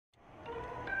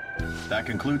That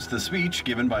concludes the speech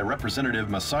given by Representative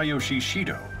Masayoshi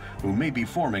Shido, who may be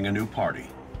forming a new party.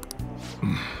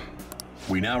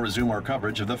 We now resume our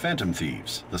coverage of the Phantom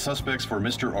Thieves, the suspects for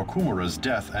Mr. Okumura's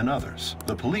death and others.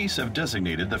 The police have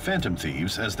designated the Phantom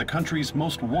Thieves as the country's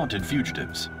most wanted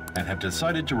fugitives, and have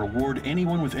decided to reward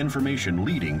anyone with information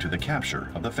leading to the capture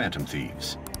of the Phantom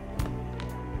Thieves.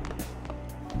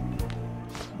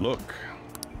 Look.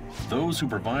 Those who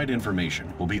provide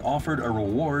information will be offered a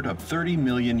reward of 30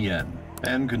 million yen.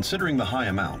 And considering the high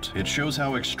amount, it shows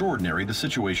how extraordinary the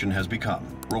situation has become.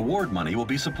 Reward money will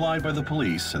be supplied by the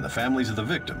police and the families of the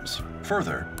victims.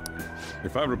 Further,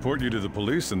 if I report you to the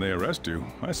police and they arrest you,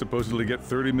 I supposedly get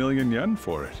 30 million yen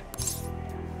for it.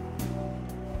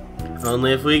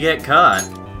 Only if we get caught.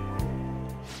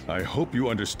 I hope you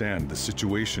understand the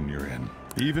situation you're in.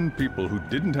 Even people who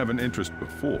didn't have an interest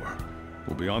before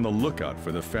will be on the lookout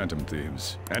for the Phantom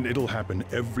Thieves. And it'll happen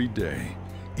every day,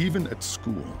 even at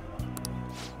school.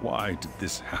 Why did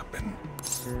this happen?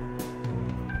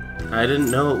 I didn't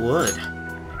know it would.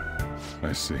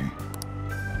 I see.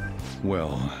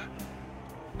 Well,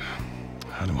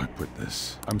 how do I put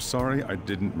this? I'm sorry I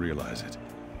didn't realize it.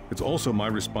 It's also my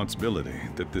responsibility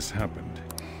that this happened.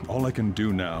 All I can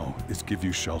do now is give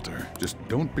you shelter. Just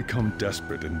don't become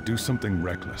desperate and do something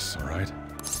reckless, all right?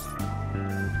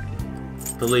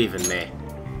 Believe in me.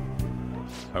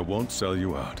 I won't sell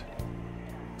you out.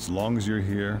 As long as you're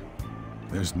here,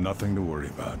 there's nothing to worry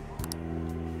about.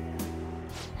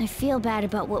 I feel bad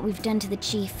about what we've done to the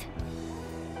chief.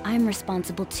 I'm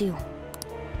responsible too.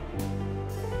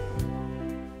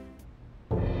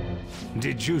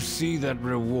 Did you see that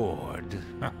reward?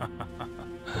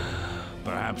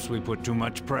 Perhaps we put too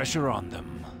much pressure on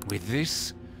them. With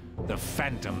this, the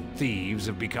Phantom Thieves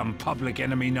have become public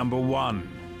enemy #1.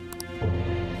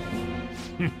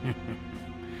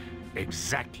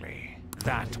 Exactly.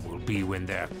 That will be when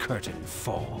their curtain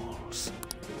falls.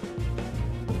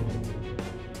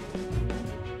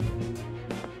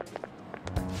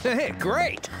 Hey,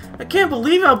 great! I can't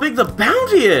believe how big the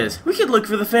bounty is! We could look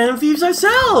for the Phantom Thieves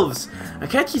ourselves!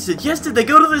 Akechi suggested they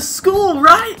go to this school,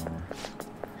 right?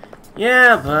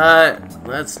 Yeah, but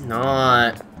let's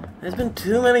not. There's been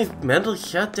too many mental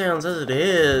shutdowns as it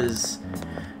is.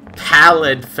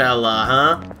 Pallid fella,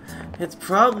 huh? It's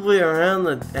probably around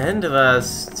the end of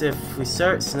us if we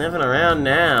start sniffing around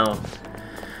now.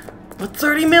 But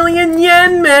 30 million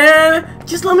yen, man!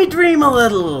 Just let me dream a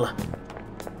little!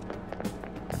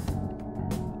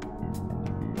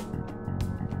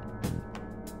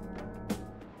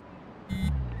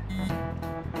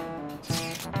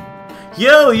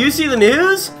 Yo, you see the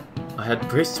news? I had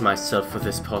braced myself for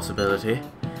this possibility.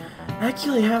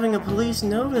 Actually having a police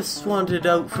notice wanted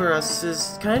out for us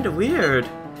is kinda weird.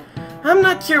 I'm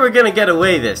not sure we're gonna get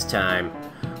away this time.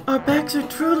 Our backs are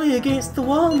truly against the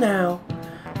wall now.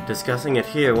 Discussing it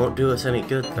here won't do us any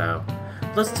good, though.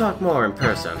 Let's talk more in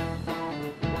person.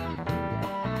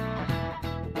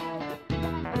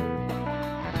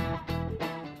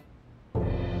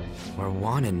 We're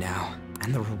wanted now,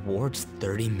 and the reward's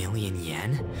 30 million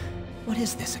yen? What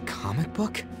is this, a comic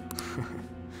book?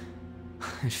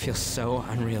 It feels so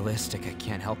unrealistic I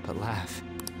can't help but laugh.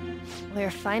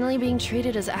 We're finally being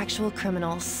treated as actual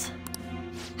criminals.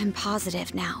 I'm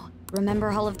positive now.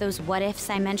 Remember all of those what-ifs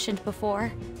I mentioned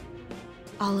before?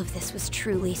 All of this was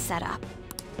truly set up.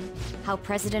 How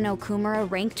President Okumura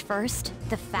ranked first,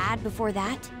 the fad before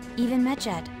that, even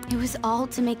Medjed. It was all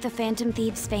to make the Phantom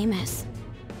Thieves famous.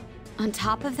 On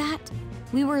top of that,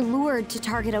 we were lured to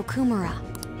target Okumura.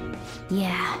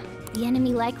 Yeah, the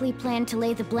enemy likely planned to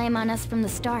lay the blame on us from the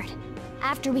start,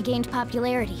 after we gained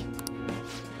popularity.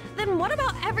 Then what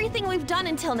about everything we've done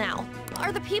until now?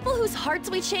 Are the people whose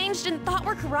hearts we changed and thought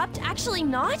were corrupt actually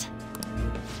not?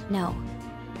 No,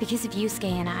 because of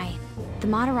Yusuke and I. The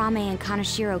Madarame and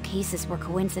Kaneshiro cases were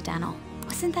coincidental.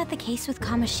 Wasn't that the case with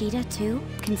Kamoshida too,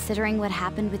 considering what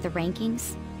happened with the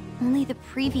rankings? Only the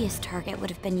previous target would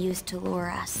have been used to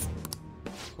lure us.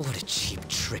 What a cheap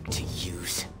trick to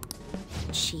use.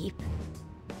 Cheap?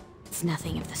 It's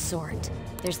nothing of the sort.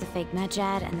 There's the fake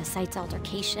Medjed and the site's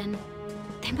altercation.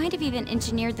 They might have even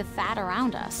engineered the fad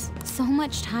around us. So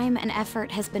much time and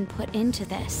effort has been put into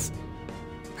this.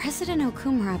 President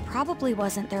Okumura probably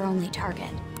wasn't their only target.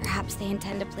 Perhaps they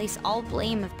intend to place all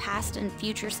blame of past and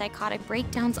future psychotic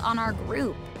breakdowns on our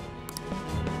group.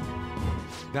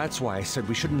 That's why I said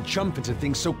we shouldn't jump into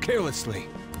things so carelessly.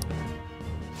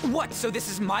 What, so this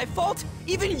is my fault?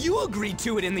 Even you agreed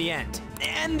to it in the end.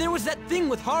 And there was that thing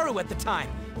with Haru at the time.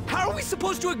 How are we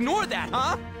supposed to ignore that,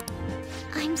 huh?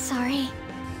 I'm sorry.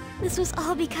 This was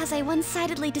all because I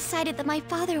one-sidedly decided that my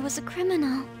father was a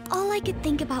criminal. All I could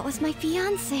think about was my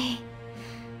fiancé.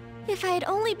 If I had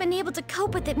only been able to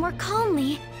cope with it more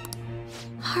calmly.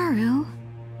 Haru?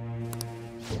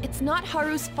 It's not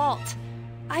Haru's fault.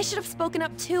 I should have spoken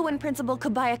up too when Principal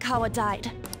Kobayakawa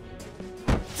died.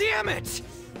 Damn it!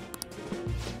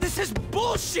 This is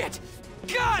bullshit!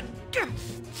 God!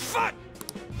 Fuck!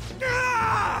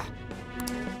 Ah!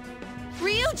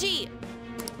 Ryuji!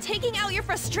 Taking out your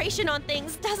frustration on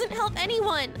things doesn't help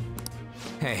anyone.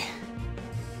 Hey,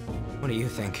 what do you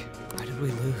think? Why did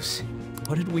we lose?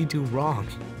 What did we do wrong?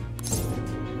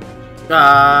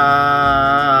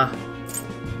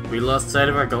 We lost sight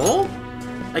of our goal?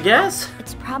 I guess?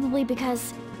 It's probably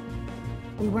because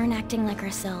we weren't acting like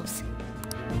ourselves.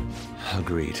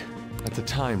 Agreed. At the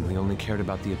time, we only cared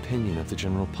about the opinion of the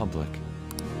general public.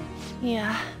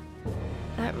 Yeah,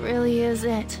 that really is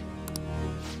it.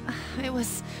 I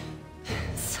was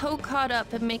so caught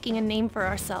up in making a name for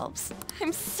ourselves.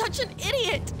 I'm such an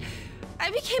idiot!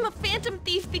 I became a phantom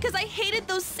thief because I hated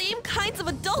those same kinds of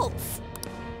adults!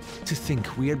 To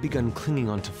think we had begun clinging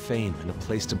onto fame and a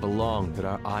place to belong, that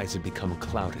our eyes had become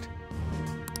clouded.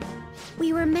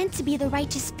 We were meant to be the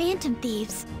righteous phantom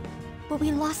thieves, but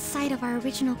we lost sight of our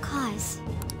original cause.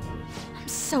 I'm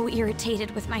so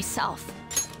irritated with myself.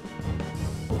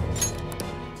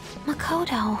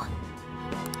 Makoto.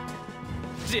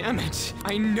 Damn it!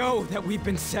 I know that we've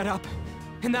been set up,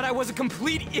 and that I was a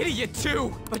complete idiot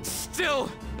too, but still,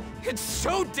 it's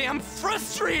so damn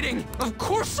frustrating! Of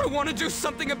course I want to do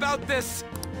something about this!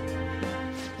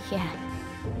 Yeah.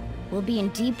 We'll be in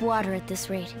deep water at this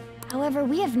rate. However,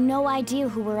 we have no idea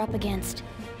who we're up against,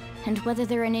 and whether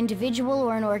they're an individual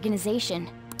or an organization.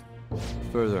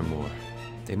 Furthermore,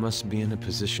 they must be in a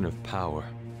position of power,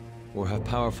 or have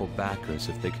powerful backers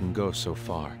if they can go so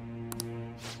far.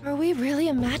 Are we really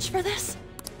a match for this?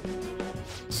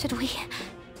 Should we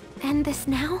end this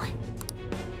now?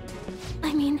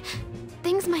 I mean,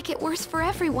 things might get worse for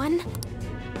everyone.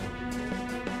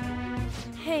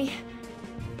 Hey,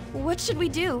 what should we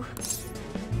do?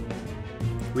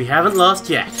 We haven't lost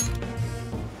yet.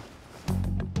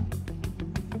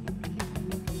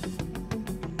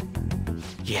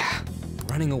 Yeah,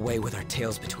 running away with our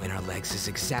tails between our legs is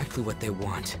exactly what they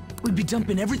want. We'd be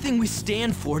dumping everything we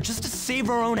stand for just to save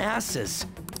our own asses.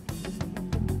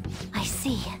 I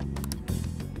see.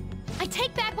 I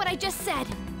take back what I just said.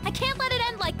 I can't let it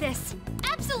end like this.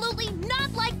 Absolutely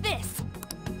not like this.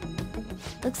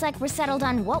 Looks like we're settled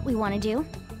on what we want to do.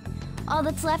 All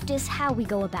that's left is how we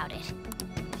go about it.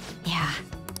 Yeah.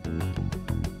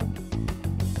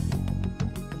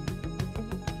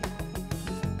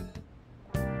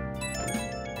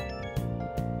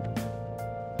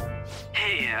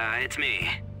 Hey, it's me.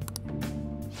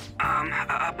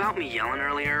 About me yelling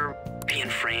earlier, being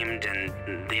framed,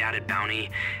 and the added bounty,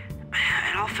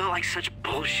 it all felt like such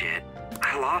bullshit.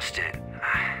 I lost it.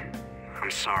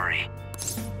 I'm sorry.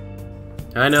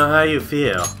 I know how you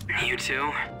feel. You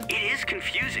too? It is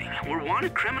confusing. We're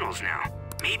wanted criminals now.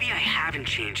 Maybe I haven't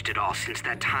changed at all since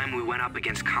that time we went up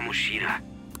against Kamoshida.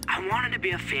 I wanted to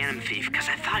be a phantom thief because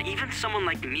I thought even someone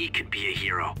like me could be a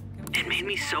hero. It made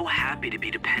me so happy to be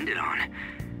depended on.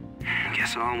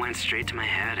 Guess it all went straight to my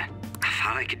head. I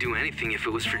thought I could do anything if it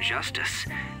was for justice,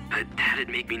 but that'd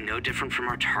make me no different from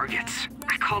our targets.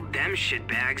 I called them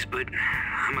shitbags, but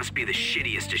I must be the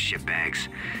shittiest of shitbags.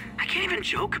 I can't even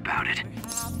joke about it.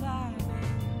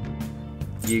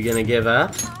 You gonna give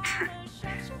up?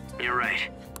 You're right.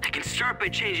 I can start by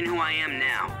changing who I am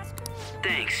now.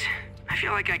 Thanks. I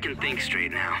feel like I can think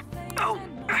straight now. Oh,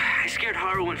 I scared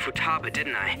Haru and Futaba,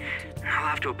 didn't I? I'll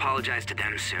have to apologize to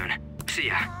them soon. See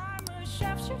ya.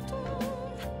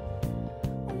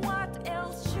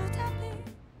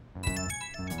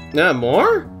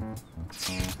 More?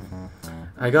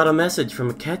 I got a message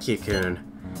from Akechi-kun.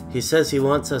 He says he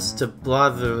wants us to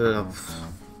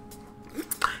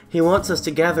He wants us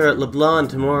to gather at LeBlanc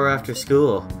tomorrow after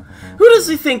school. Who does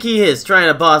he think he is, trying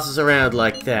to boss us around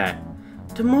like that?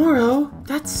 Tomorrow?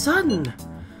 That's sudden.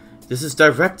 This is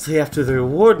directly after the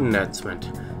reward announcement.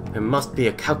 There must be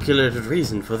a calculated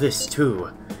reason for this,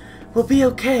 too. We'll be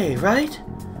okay, right?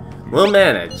 We'll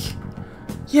manage.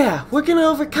 Yeah, we're gonna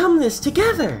overcome this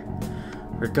together!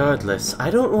 Regardless, I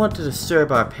don't want to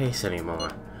disturb our pace anymore.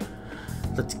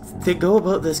 Let's go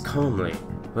about this calmly.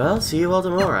 Well, see you all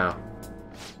tomorrow.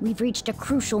 We've reached a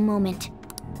crucial moment.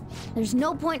 There's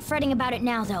no point fretting about it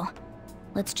now, though.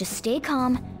 Let's just stay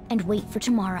calm and wait for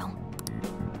tomorrow.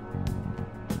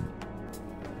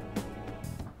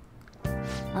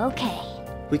 Okay.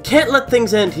 We can't let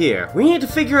things end here. We need to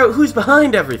figure out who's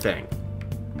behind everything.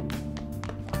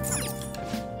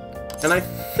 And I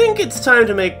think it's time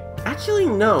to make... Actually,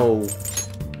 no.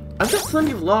 I've got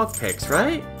plenty of log picks,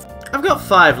 right? I've got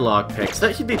 5 lockpicks,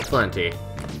 that should be plenty.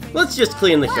 Let's just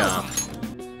clean the shop.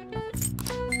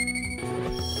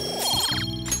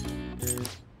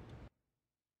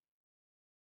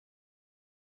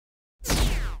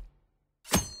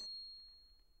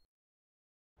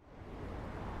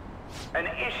 An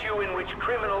issue in which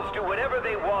criminals do whatever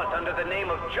they want under the name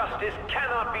of justice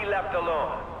cannot be left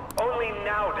alone. Only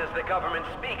now does the government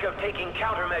speak of taking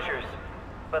countermeasures.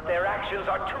 But their actions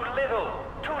are too little,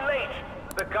 too late.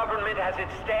 The government as it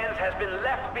stands has been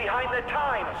left behind the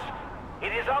times.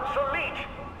 It is obsolete.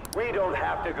 We don't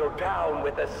have to go down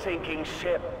with a sinking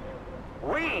ship.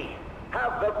 We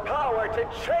have the power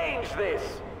to change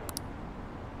this.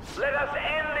 Let us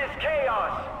end this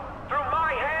chaos through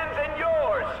my hands and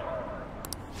yours.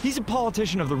 He's a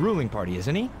politician of the ruling party,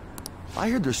 isn't he? I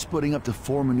heard they're splitting up to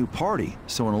form a new party,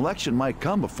 so an election might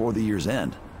come before the year's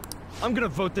end. I'm gonna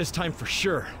vote this time for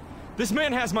sure. This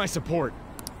man has my support.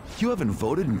 You haven't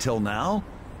voted until now?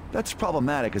 That's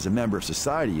problematic as a member of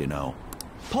society, you know.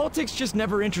 Politics just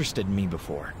never interested me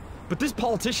before. But this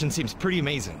politician seems pretty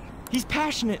amazing. He's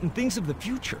passionate and thinks of the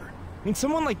future. I mean,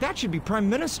 someone like that should be prime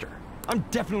minister. I'm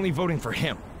definitely voting for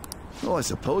him. Well, I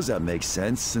suppose that makes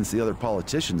sense, since the other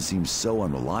politicians seem so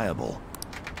unreliable.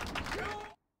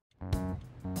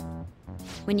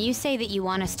 When you say that you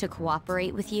want us to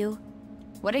cooperate with you,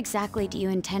 what exactly do you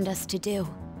intend us to do?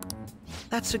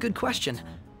 That's a good question.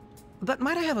 But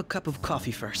might I have a cup of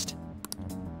coffee first?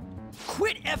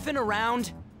 Quit effing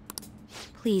around!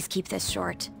 Please keep this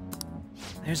short.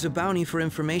 There's a bounty for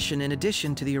information in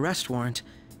addition to the arrest warrant.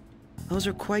 Those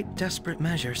are quite desperate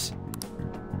measures.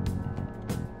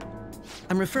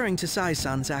 I'm referring to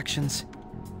Sai-san's actions.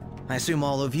 I assume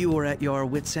all of you are at your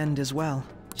wits' end as well.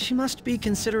 She must be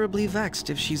considerably vexed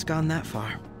if she's gone that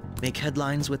far. Make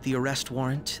headlines with the arrest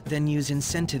warrant, then use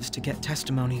incentives to get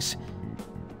testimonies.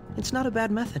 It's not a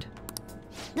bad method.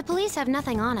 The police have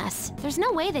nothing on us. There's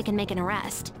no way they can make an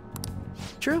arrest.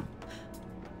 True.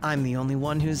 I'm the only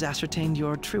one who's ascertained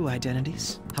your true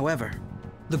identities. However,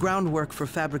 the groundwork for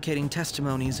fabricating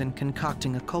testimonies and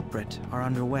concocting a culprit are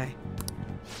underway.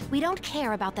 We don't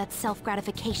care about that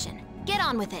self-gratification. Get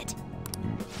on with it.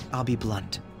 I'll be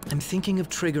blunt. I'm thinking of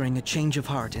triggering a change of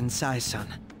heart in Sai-san.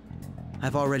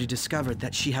 I've already discovered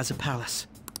that she has a palace.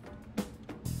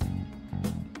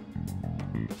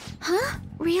 Huh?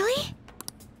 Really?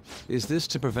 Is this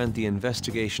to prevent the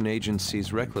investigation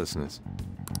agency's recklessness?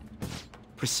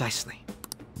 Precisely.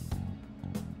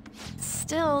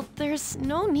 Still, there's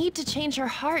no need to change her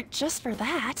heart just for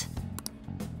that.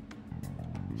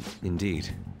 Indeed.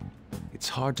 It's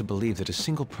hard to believe that a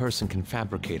single person can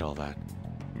fabricate all that.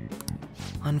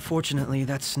 Unfortunately,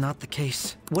 that's not the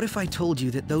case. What if I told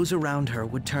you that those around her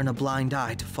would turn a blind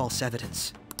eye to false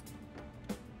evidence?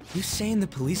 You saying the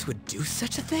police would do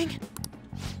such a thing?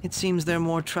 It seems they're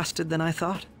more trusted than I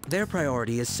thought. Their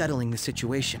priority is settling the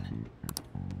situation.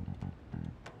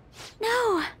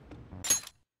 No!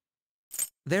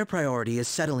 Their priority is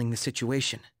settling the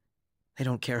situation. They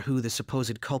don't care who the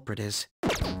supposed culprit is.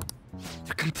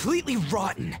 They're completely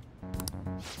rotten!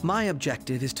 My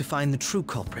objective is to find the true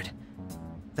culprit.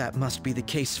 That must be the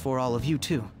case for all of you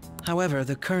too. However,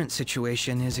 the current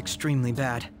situation is extremely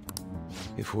bad.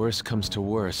 If worst comes to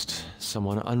worst,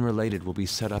 someone unrelated will be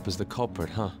set up as the culprit,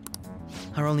 huh?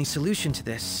 Our only solution to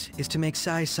this is to make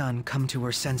Sai-san come to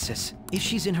her senses. If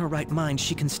she's in her right mind,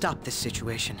 she can stop this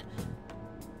situation.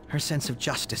 Her sense of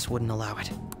justice wouldn't allow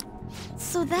it.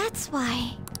 So that's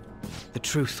why... The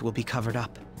truth will be covered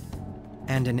up,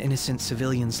 and an innocent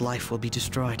civilian's life will be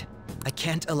destroyed. I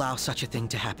can't allow such a thing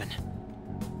to happen.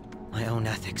 My own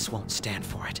ethics won't stand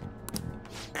for it.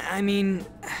 I mean...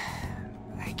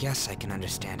 I guess I can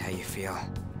understand how you feel.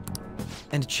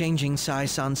 And changing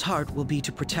Sai-san's heart will be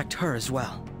to protect her as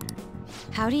well.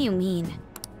 How do you mean?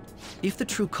 If the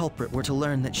true culprit were to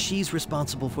learn that she's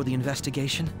responsible for the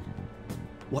investigation,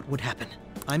 what would happen?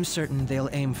 I'm certain they'll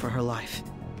aim for her life.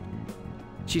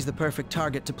 She's the perfect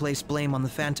target to place blame on the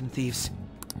Phantom Thieves.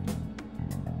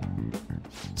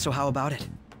 So how about it?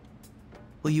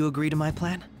 Will you agree to my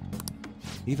plan?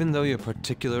 Even though you're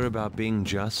particular about being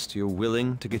just, you're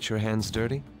willing to get your hands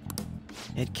dirty?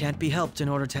 It can't be helped in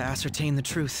order to ascertain the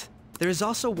truth. There is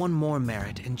also one more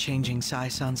merit in changing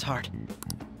Sai-san's heart.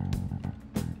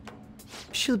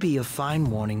 She'll be a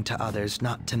fine warning to others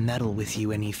not to meddle with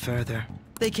you any further.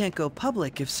 They can't go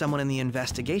public if someone in the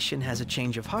investigation has a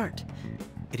change of heart.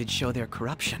 It'd show their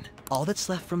corruption. All that's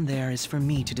left from there is for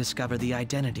me to discover the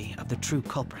identity of the true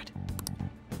culprit.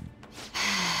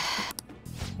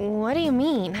 What do you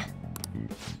mean?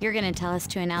 You're gonna tell us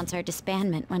to announce our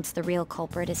disbandment once the real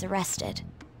culprit is arrested,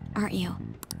 aren't you?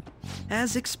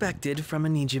 As expected from a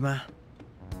Nijima.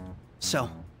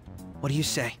 So, What do you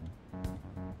say?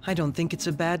 I don't think it's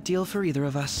a bad deal for either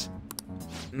of us.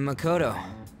 Makoto,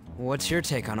 what's your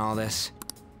take on all this?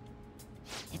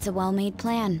 It's a well-made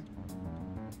plan.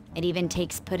 It even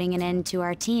takes putting an end to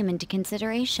our team into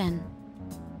consideration.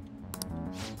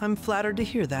 I'm flattered to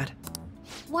hear that.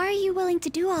 Why are you willing to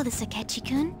do all this,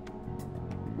 Akechi-kun?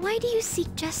 Why do you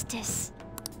seek justice?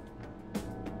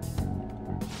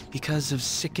 Because of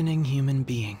sickening human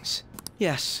beings.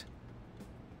 Yes.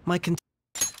 My contempt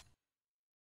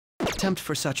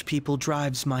for such people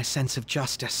drives my sense of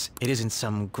justice. It isn't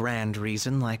some grand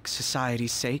reason like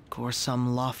society's sake or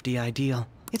some lofty ideal.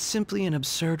 It's simply an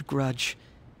absurd grudge.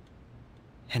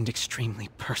 And extremely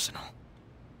personal.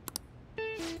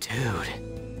 Dude.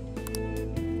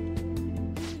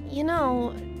 You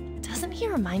know, doesn't he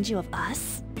remind you of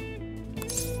us?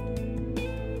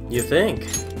 You think?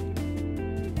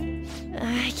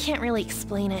 I can't really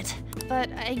explain it, but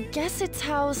I guess it's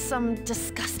how some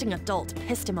disgusting adult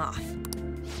pissed him off.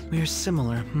 We're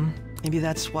similar, Maybe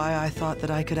that's why I thought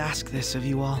that I could ask this of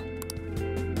you all.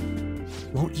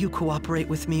 Won't you cooperate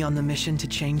with me on the mission to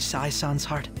change Sai-san's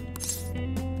heart?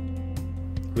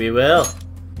 We will.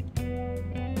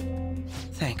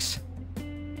 Thanks.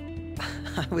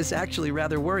 I was actually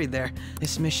rather worried there.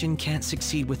 This mission can't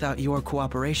succeed without your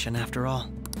cooperation, after all.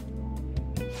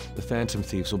 The Phantom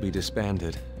Thieves will be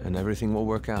disbanded, and everything will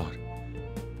work out.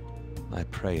 I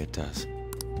pray it does.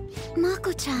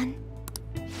 Mako-chan.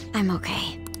 I'm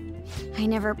okay. I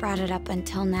never brought it up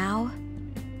until now.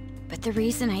 But the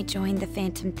reason I joined the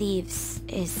Phantom Thieves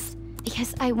is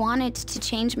because I wanted to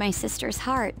change my sister's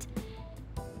heart.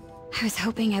 I was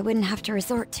hoping I wouldn't have to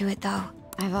resort to it, though.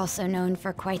 I've also known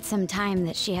for quite some time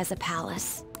that she has a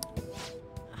palace.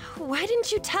 Why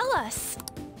didn't you tell us?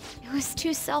 It was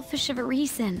too selfish of a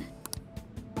reason.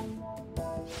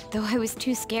 Though I was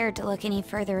too scared to look any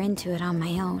further into it on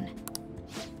my own.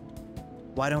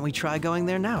 Why don't we try going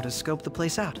there now to scope the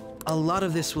place out? A lot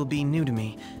of this will be new to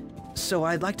me, so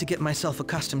I'd like to get myself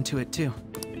accustomed to it too.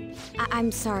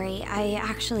 I'm sorry, I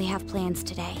actually have plans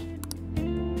today.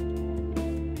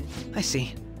 I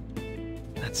see.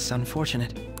 That's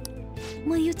unfortunate.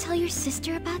 Will you tell your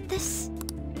sister about this?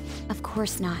 Of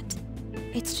course not.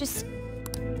 It's just...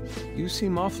 You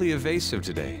seem awfully evasive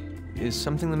today. Is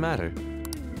something the matter?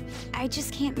 I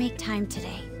just can't make time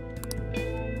today.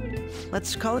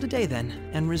 Let's call it a day then,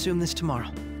 and resume this tomorrow.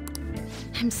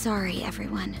 I'm sorry,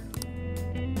 everyone.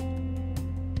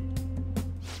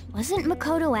 Wasn't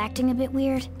Makoto acting a bit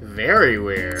weird? Very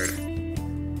weird.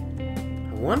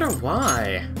 I wonder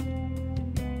why.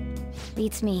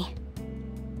 Beats me.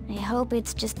 I hope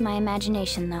it's just my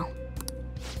imagination, though.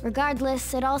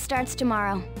 Regardless, it all starts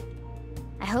tomorrow.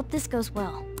 I hope this goes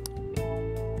well.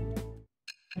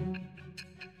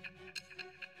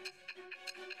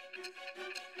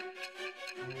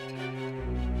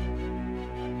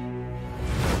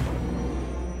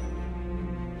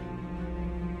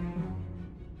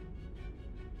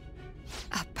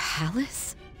 A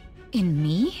palace? In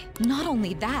me? Not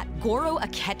only that, Goro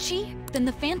Akechi? Then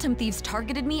the Phantom Thieves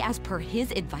targeted me as per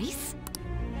his advice?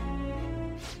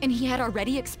 And he had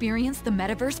already experienced the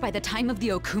metaverse by the time of the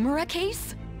Okumura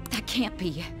case? That can't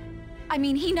be. I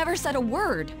mean, he never said a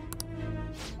word.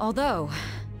 Although,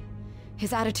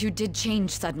 his attitude did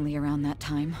change suddenly around that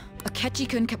time.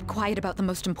 Akechi-kun kept quiet about the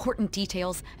most important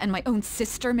details, and my own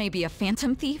sister may be a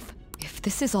Phantom Thief? If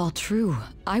this is all true,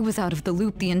 I was out of the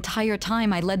loop the entire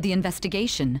time I led the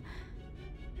investigation.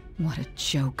 What a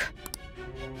joke.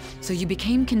 So you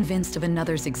became convinced of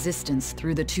another's existence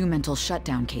through the 2 mental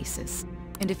shutdown cases.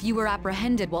 And if you were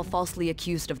apprehended while falsely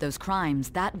accused of those crimes,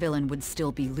 that villain would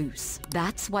still be loose.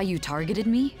 That's why you targeted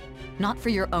me? Not for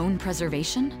your own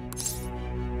preservation?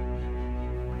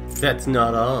 That's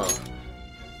not all.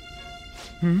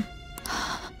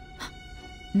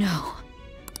 No.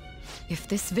 If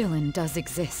this villain does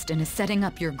exist and is setting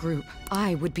up your group,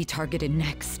 I would be targeted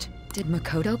next. Did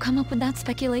Makoto come up with that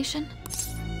speculation?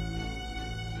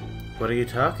 What are you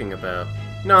talking about?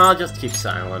 No, I'll just keep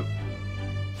silent.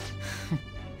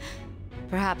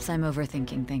 Perhaps I'm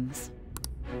overthinking things.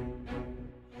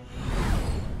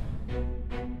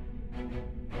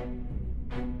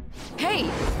 Hey!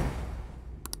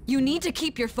 You need to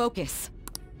keep your focus.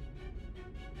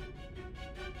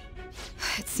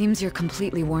 It seems you're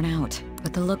completely worn out,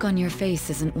 but the look on your face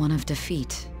isn't one of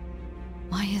defeat.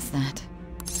 Why is that?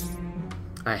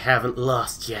 I haven't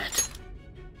lost yet.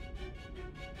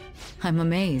 I'm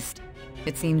amazed.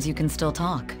 It seems you can still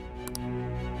talk.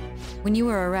 When you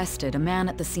were arrested, a man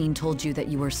at the scene told you that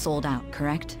you were sold out,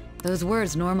 correct? Those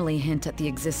words normally hint at the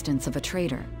existence of a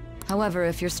traitor. However,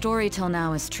 if your story till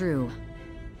now is true,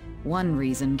 one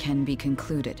reason can be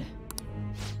concluded.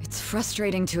 It's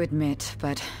frustrating to admit,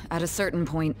 but at a certain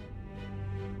point...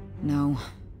 No,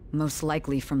 most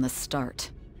likely from the start.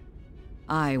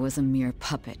 I was a mere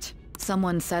puppet.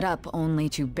 Someone set up only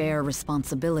to bear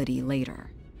responsibility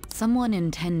later. Someone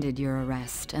intended your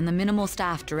arrest, and the minimal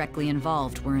staff directly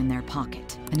involved were in their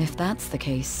pocket. And if that's the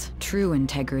case, true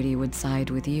integrity would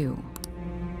side with you.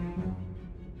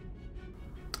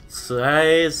 Sai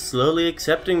is slowly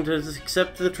accepting to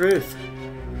accept the truth.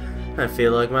 I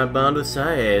feel like my bond with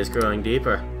Sai is growing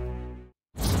deeper.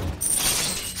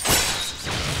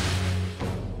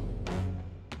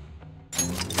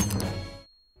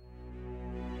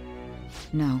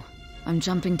 No, I'm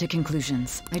jumping to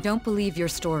conclusions. I don't believe your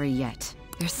story yet.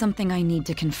 There's something I need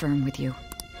to confirm with you.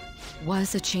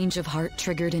 Was a change of heart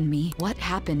triggered in me? What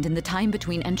happened in the time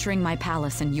between entering my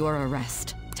palace and your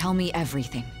arrest? Tell me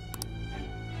everything.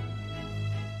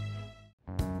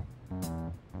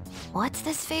 What's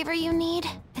this favor you need?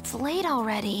 It's late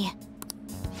already.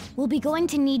 We'll be going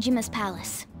to Nijima's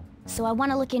palace, so I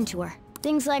want to look into her.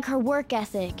 Things like her work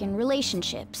ethic and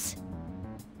relationships.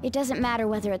 It doesn't matter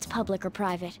whether it's public or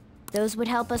private. Those would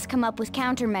help us come up with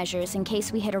countermeasures in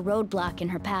case we hit a roadblock in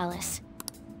her palace.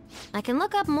 I can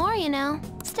look up more, you know.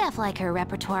 Stuff like her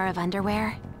repertoire of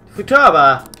underwear.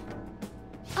 Futaba!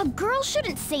 A girl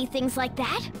shouldn't say things like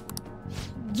that.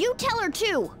 You tell her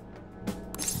too.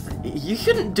 You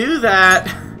shouldn't do that.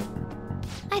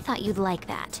 I thought you'd like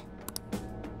that.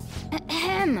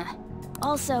 Ahem.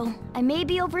 Also, I may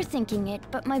be overthinking it,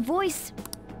 but my voice...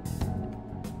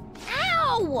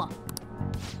 Ow!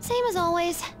 Same as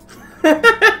always. Let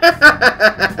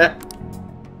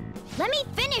me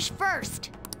finish first.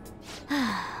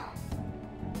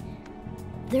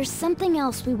 There's something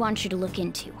else we want you to look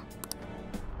into.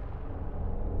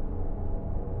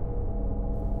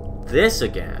 This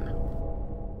again.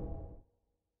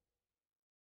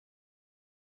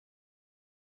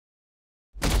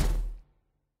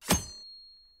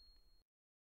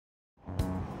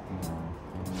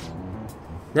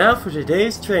 Now for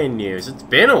today's train news. It's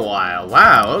been a while.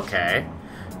 Wow, okay.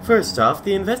 First off,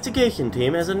 the investigation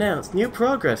team has announced new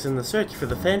progress in the search for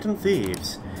the Phantom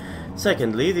Thieves.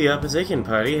 Secondly, the opposition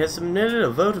party has submitted a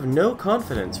vote of no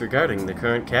confidence regarding the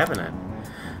current cabinet.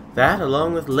 That,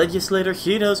 along with legislator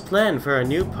Hido's plan for a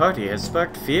new party, has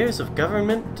sparked fears of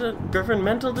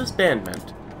governmental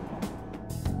disbandment.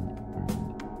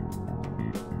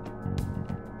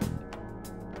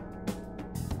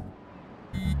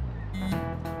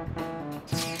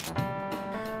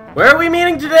 Where are we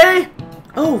meeting today?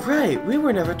 Oh, right, we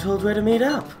were never told where to meet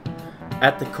up.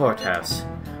 At the courthouse.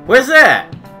 Where's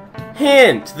that?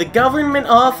 Hint, the government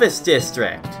office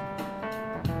district.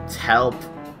 Help.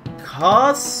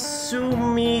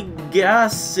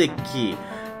 Kasumigaseki.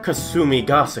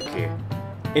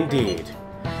 Indeed.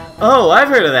 Oh, I've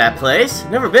heard of that place.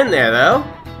 Never been there, though.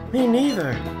 Me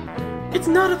neither. It's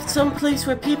not some place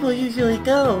where people usually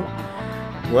go.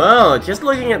 Well, just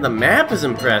looking at the map is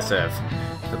impressive.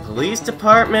 The police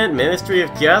department, Ministry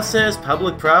of Justice,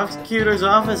 Public Prosecutor's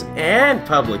Office, and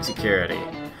Public Security.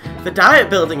 The Diet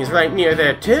Building is right near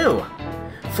there, too.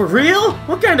 For real?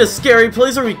 What kind of scary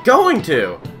place are we going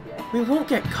to? We won't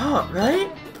get caught, right?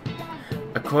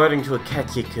 According to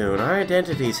Akechi-kun, our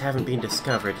identities haven't been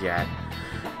discovered yet.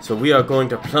 So we are going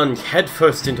to plunge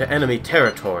headfirst into enemy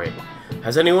territory.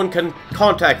 Has anyone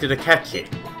contacted Akechi?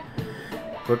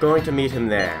 We're going to meet him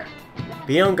there.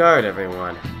 Be on guard,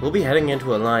 everyone. We'll be heading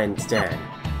into a lion's den.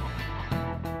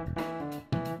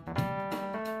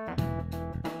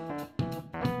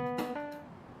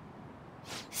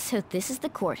 So this is the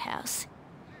courthouse.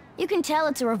 You can tell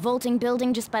it's a revolting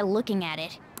building just by looking at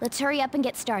it. Let's hurry up and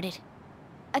get started.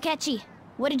 Akechi,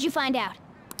 what did you find out?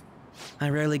 I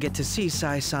rarely get to see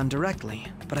Sai-san directly,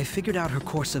 but I figured out her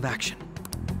course of action.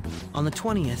 On the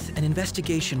 20th, an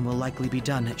investigation will likely be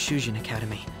done at Shujin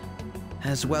Academy,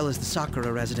 as well as the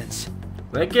Sakura residence.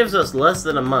 That gives us less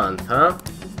than a month, huh?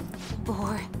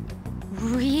 For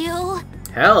real?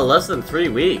 Hell, less than 3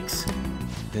 weeks.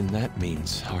 Then that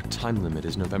means our time limit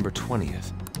is November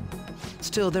 20th.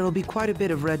 Still, there will be quite a bit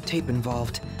of red tape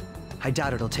involved. I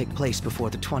doubt it'll take place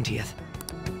before the 20th.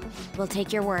 We'll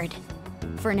take your word.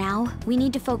 For now, we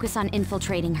need to focus on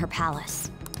infiltrating her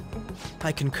palace.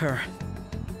 I concur.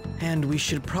 And we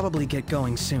should probably get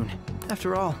going soon.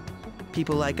 After all,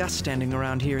 people like us standing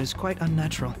around here is quite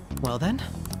unnatural. Well then?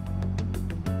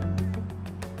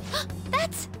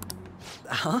 That's...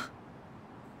 Huh?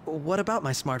 What about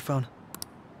my smartphone?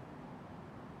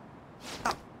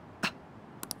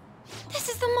 This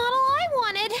is the model I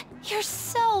wanted! You're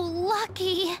so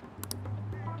lucky!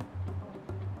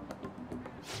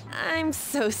 I'm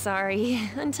so sorry.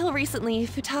 Until recently,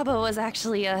 Futaba was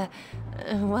actually a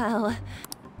Well...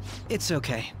 It's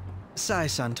okay.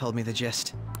 Sai-san told me the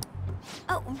gist.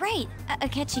 Oh, right.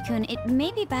 Akechi-kun, it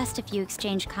may be best if you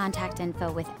exchange contact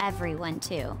info with everyone,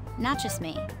 too. Not just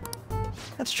me.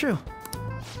 That's true.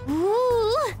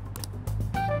 Ooh!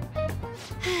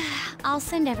 I'll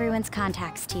send everyone's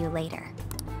contacts to you later.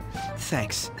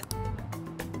 Thanks.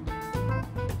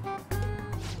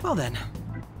 Well then,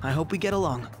 I hope we get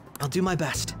along. I'll do my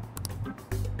best.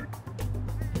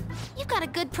 You've got a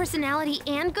good personality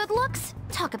and good looks?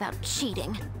 Talk about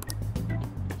cheating.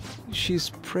 She's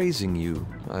praising you,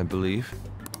 I believe.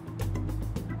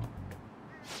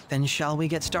 Then shall we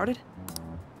get started?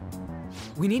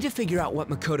 We need to figure out what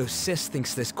Makoto Sis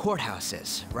thinks this courthouse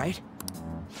is, right?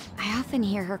 I often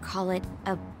hear her call it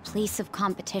a place of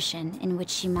competition in which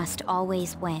she must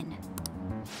always win.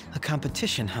 A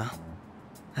competition, huh?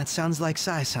 That sounds like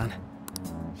Sai-san.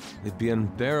 It'd be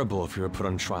unbearable if you were put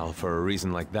on trial for a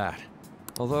reason like that.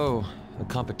 Although, a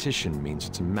competition means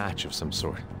it's a match of some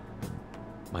sort.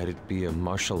 Might it be a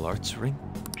martial arts ring?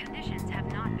 Conditions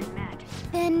have not been met.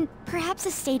 Then perhaps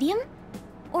a stadium?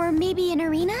 Or maybe an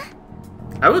arena?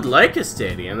 I would like a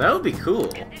stadium. That would be cool.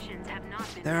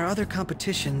 There are other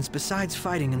competitions besides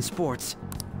fighting and sports.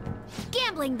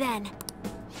 Gambling, then!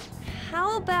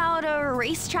 How about a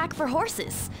racetrack for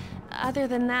horses? Other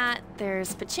than that,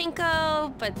 there's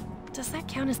pachinko, but does that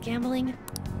count as gambling?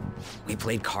 We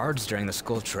played cards during the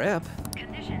school trip.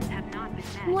 Conditions have not been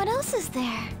met. What else is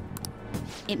there?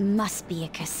 It must be a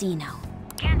casino.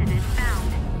 Candidate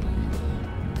found.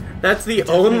 That's the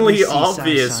Definitely only see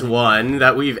obvious Sai-san. one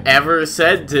that we've ever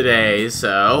said today,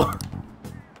 so...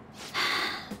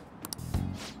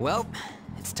 Well,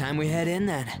 it's time we head in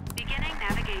then.